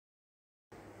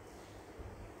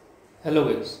Hello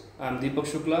guys, I am Deepak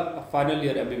Shukla, a final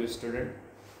year MBBS student.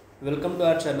 Welcome to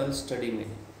our channel Study Mini.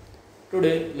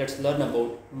 Today let's learn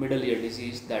about middle ear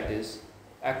disease, that is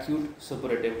acute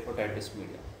suppurative otitis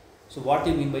media. So what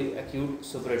do you mean by acute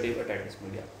suppurative otitis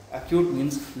media? Acute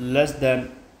means less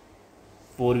than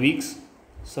 4 weeks,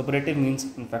 suppurative means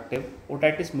infective,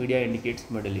 otitis media indicates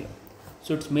middle ear.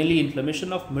 So it's mainly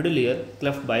inflammation of middle ear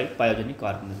cleft by pyogenic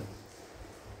organism.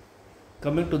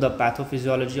 Coming to the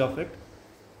pathophysiology of it,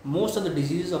 most of the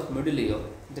diseases of middle ear,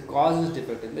 the cause is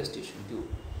defect in the eustachian tube,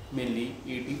 mainly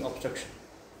ET obstruction.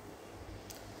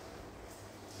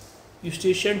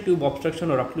 Eustachian tube obstruction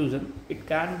or occlusion, it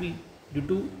can be due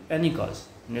to any cause,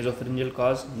 nasopharyngeal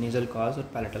cause, nasal cause or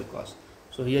palatal cause.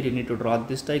 So here you need to draw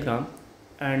this diagram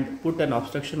and put an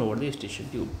obstruction over the eustachian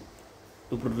tube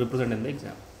to represent in the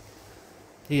exam.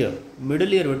 Here,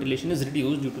 middle ear ventilation is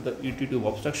reduced due to the ET tube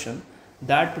obstruction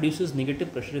that produces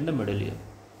negative pressure in the middle ear.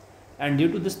 And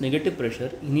due to this negative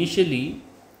pressure, initially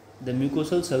the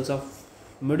mucosal cells of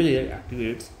middle ear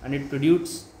activates and it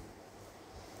produces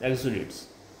exudates.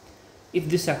 If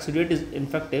this exudate is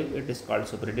infective, it is called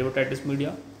suppurative otitis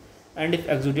media, and if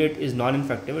exudate is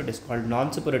non-infective, it is called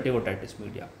non-suppurative otitis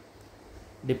media.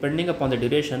 Depending upon the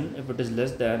duration, if it is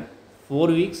less than 4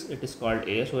 weeks, it is called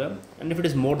ASOM, and if it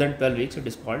is more than 12 weeks, it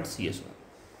is called CSOM.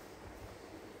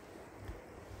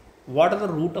 What are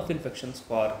the route of infections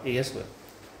for ASOM?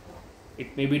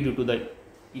 It may be due to the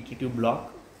ET tube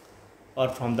block or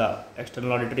from the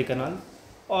external auditory canal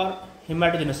or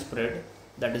hematogenous spread,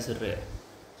 that is rare.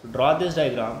 So draw this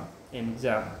diagram in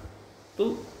exam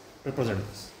to represent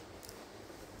this.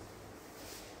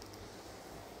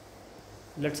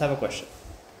 Let's have a question.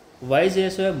 Why is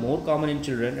ASOM more common in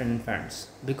children and infants?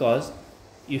 Because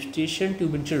eustachian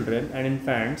tube in children and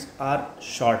infants are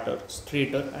shorter,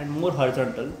 straighter and more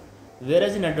horizontal,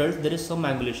 whereas in adults there is some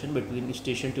angulation between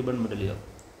eustachian tube and middle ear.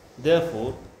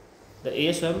 Therefore, the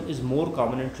ASOM is more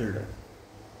common in children.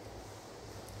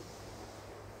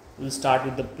 We will start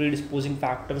with the predisposing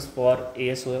factors for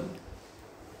ASOM.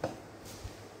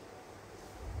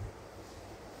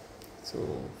 So,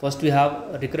 first we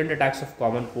have recurrent attacks of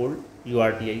common cold,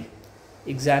 URTI,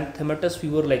 exanthematous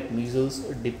fever like measles,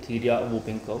 diphtheria,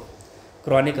 whooping cough,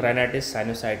 chronic rhinitis,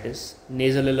 sinusitis,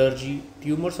 nasal allergy,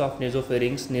 tumors of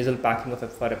nasopharynx, nasal packing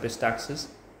for epistaxis,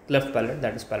 cleft palate,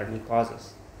 that is palatal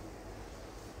causes.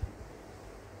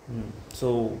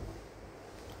 So,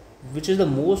 which is the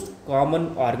most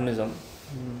common organism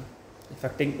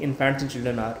affecting infants and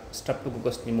children are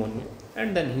streptococcus pneumoniae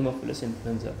and then Haemophilus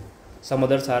influenza. Some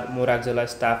others are Moraxella,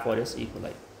 Staph aureus, E.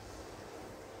 coli.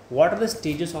 What are the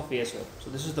stages of ASOM? So,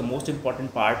 this is the most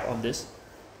important part of this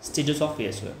stages of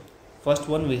ASOM. First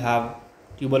one we have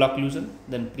tubal occlusion,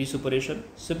 then presuppuration,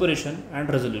 suppuration and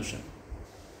resolution.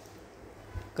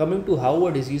 Coming to how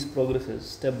a disease progresses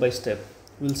step by step,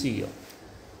 we will see here.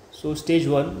 So stage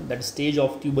 1, that is stage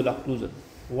of tubal occlusion.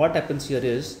 What happens here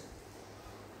is,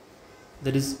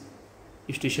 there is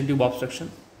eustachian tube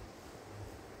obstruction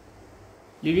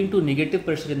leading to negative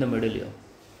pressure in the middle ear,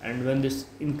 and when this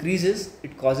increases,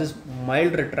 it causes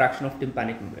mild retraction of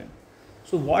tympanic membrane.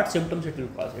 So what symptoms it will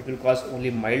cause? It will cause only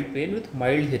mild pain with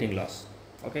mild hearing loss.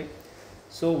 Okay.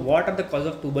 So what are the causes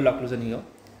of tubal occlusion here?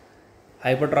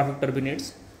 Hypertrophic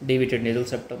turbinates, deviated nasal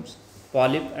septums,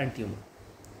 polyp and tumor.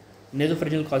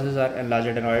 Nasopharyngeal causes are enlarged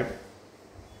adenoid.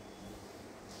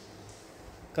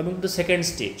 Coming to the second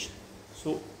stage.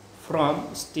 So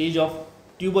from stage of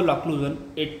tubal occlusion,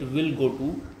 it will go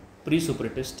to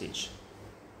presuppurative stage.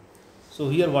 So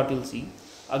here what you will see,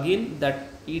 again that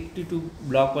ET tube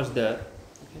block was there.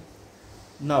 Okay.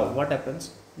 Now what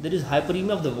happens? There is hyperemia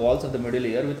of the walls of the middle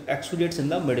ear with exudates in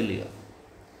the middle ear.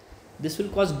 This will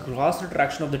cause gross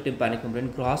retraction of the tympanic membrane,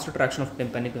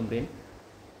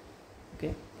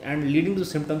 okay, and leading to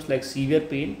symptoms like severe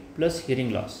pain plus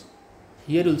hearing loss.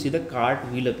 Here you will see the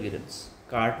cartwheel appearance,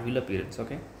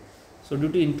 okay. So due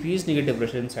to increased negative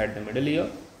pressure inside the middle ear,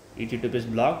 ET tube is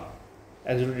blocked,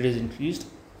 exudate is increased,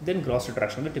 then gross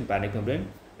retraction of the tympanic membrane,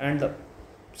 and the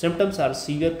symptoms are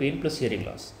severe pain plus hearing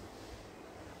loss.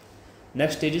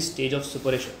 Next stage is stage of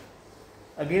suppuration.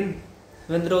 Again,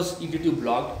 when there was ET tube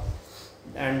blocked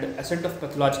and ascent of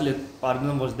pathological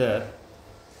organism was there,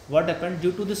 what happened?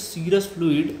 Due to this serous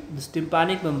fluid, this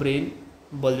tympanic membrane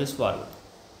bulges forward.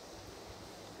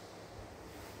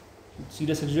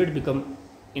 Serous exudate become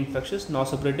infectious. Now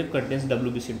suppurative contains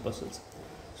WBC and pus.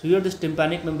 So here this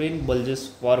tympanic membrane bulges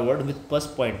forward with pus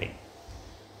pointing,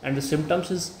 and the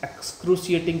symptoms is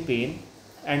excruciating pain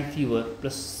and fever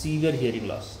plus severe hearing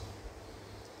loss.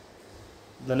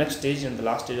 The next stage and the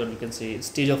last stage, or we can say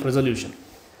stage of resolution.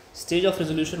 Stage of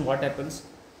resolution, what happens?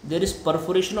 There is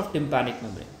perforation of tympanic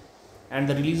membrane. and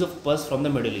the release of pus from the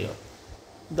middle ear.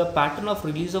 The pattern of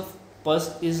release of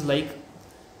pus is like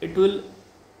it will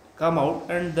come out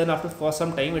and then after for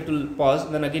some time it will pause,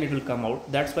 then again it will come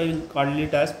out. That's why we'll call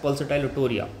it as pulsatile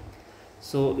otorrhea.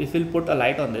 So if we'll put a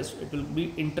light on this, it will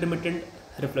be intermittent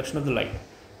reflection of the light.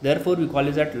 Therefore we call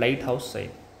it that lighthouse sign.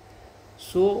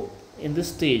 So in this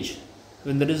stage,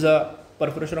 when there is a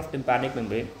perforation of tympanic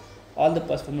membrane, all the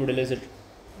pus from the middle is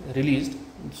released,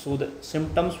 so the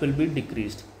symptoms will be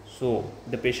decreased. So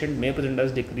the patient may present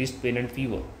as decreased pain and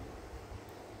fever.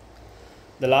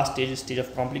 The last stage is stage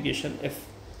of complication. If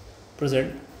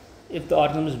present, if the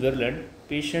organism is virulent,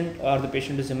 patient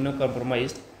is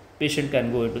immunocompromised, patient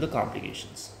can go into the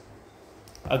complications.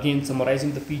 Again,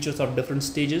 summarizing the features of different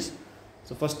stages.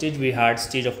 So first stage we had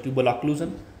stage of tubal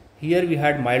occlusion. Here we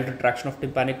had mild retraction of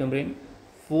tympanic membrane,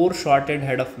 foreshortened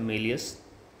head of malleus,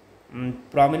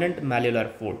 prominent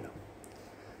malleolar fold.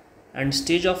 And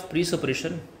stage of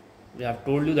pre-suppression, we have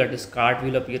told you that is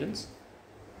cartwheel appearance,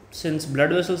 since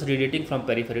blood vessels radiating from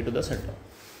periphery to the center.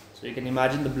 So you can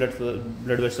imagine the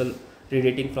blood vessel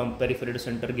radiating from periphery to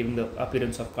center giving the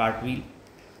appearance of cartwheel.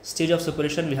 Stage of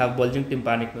suppression, we have bulging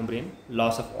tympanic membrane,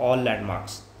 loss of all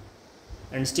landmarks.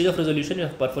 And stage of resolution, you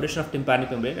have perforation of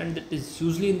tympanic membrane, and it is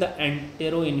usually in the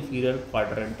antero-inferior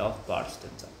quadrant of pars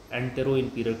tensa.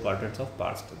 Antero-inferior quadrants of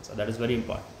pars tensa. That is very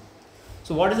important.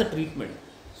 So what is the treatment?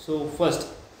 So first,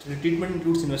 the treatment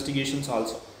includes investigations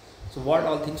also. So what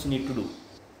all things you need to do?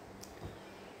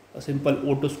 A simple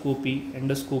otoscopy,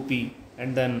 endoscopy,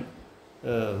 and then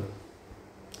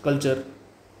culture,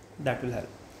 that will help.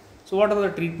 So what are the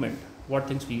treatment? What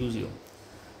things we use here?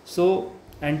 So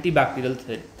antibacterial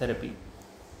therapy.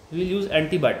 We will use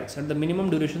antibiotics and the minimum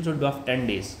duration should be of 10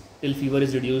 days. Till fever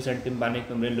is reduced and tympanic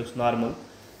membrane looks normal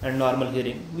and normal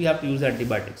hearing, we have to use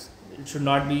antibiotics. It should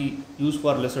not be used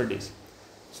for lesser days.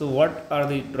 So what are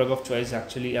the drug of choice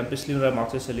actually? Ampicillin or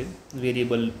amoxicillin,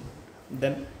 variable.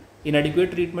 Then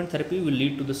inadequate treatment therapy will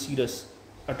lead to the serous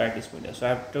otitis media. So I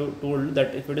have told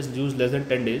that if it is used less than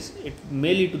 10 days, it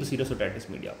may lead to the serous otitis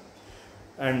media.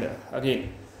 And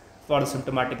again, for the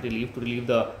symptomatic relief, to relieve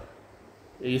the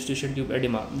eustachian tube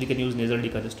edema, we can use nasal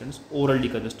decongestants, oral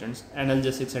decongestants,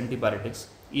 analgesics, antipyretics,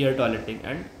 ear toileting,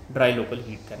 and dry local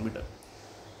heat can be done.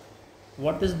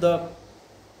 What is the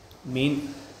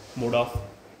main mode of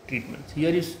treatment? Here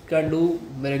you can do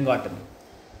meningotomy.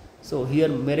 So here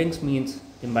merynx means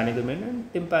tympanic membrane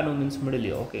and tympano means middle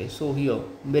ear. Okay, so here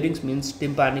merynx means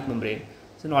tympanic membrane.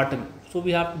 It's an otomy. So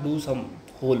we have to do some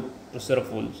procedure of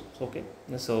holes. Okay,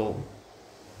 so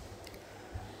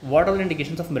what are the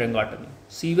indications of meningotomy?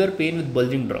 Severe pain with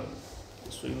bulging drum.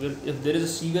 So if there is a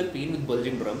severe pain with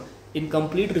bulging drum,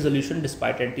 incomplete resolution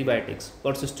despite antibiotics,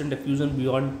 persistent effusion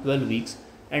beyond 12 weeks,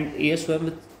 and ASOM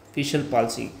with facial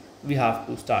palsy, we have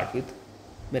to start with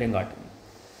meningotomy.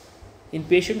 In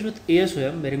patients with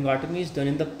ASOM, meningotomy is done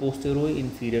in the posterior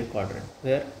inferior quadrant.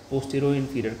 Where? Posterior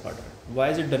inferior quadrant. Why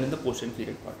is it done in the posterior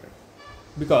inferior quadrant?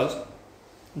 Because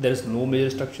there is no major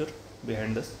structure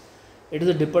behind this. It is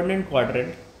a dependent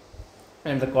quadrant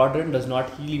and the quadrant does not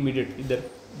heal immediately.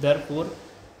 Therefore,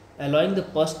 allowing the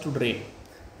pus to drain,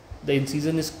 the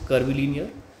incision is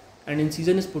curvilinear and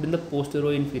incision is put in the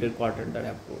posterior inferior quadrant that I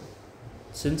have told,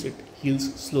 since it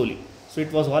heals slowly. So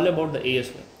it was all about the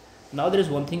ASOM. Now there is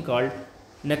one thing called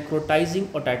necrotizing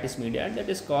otitis media, and that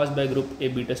is caused by group A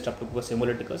beta streptococcus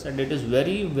hemolyticus, and it is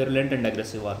very virulent and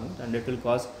aggressive organism, and it will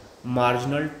cause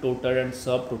marginal, total and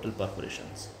subtotal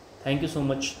perforations. Thank you so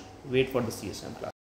much. Wait for the CSM class.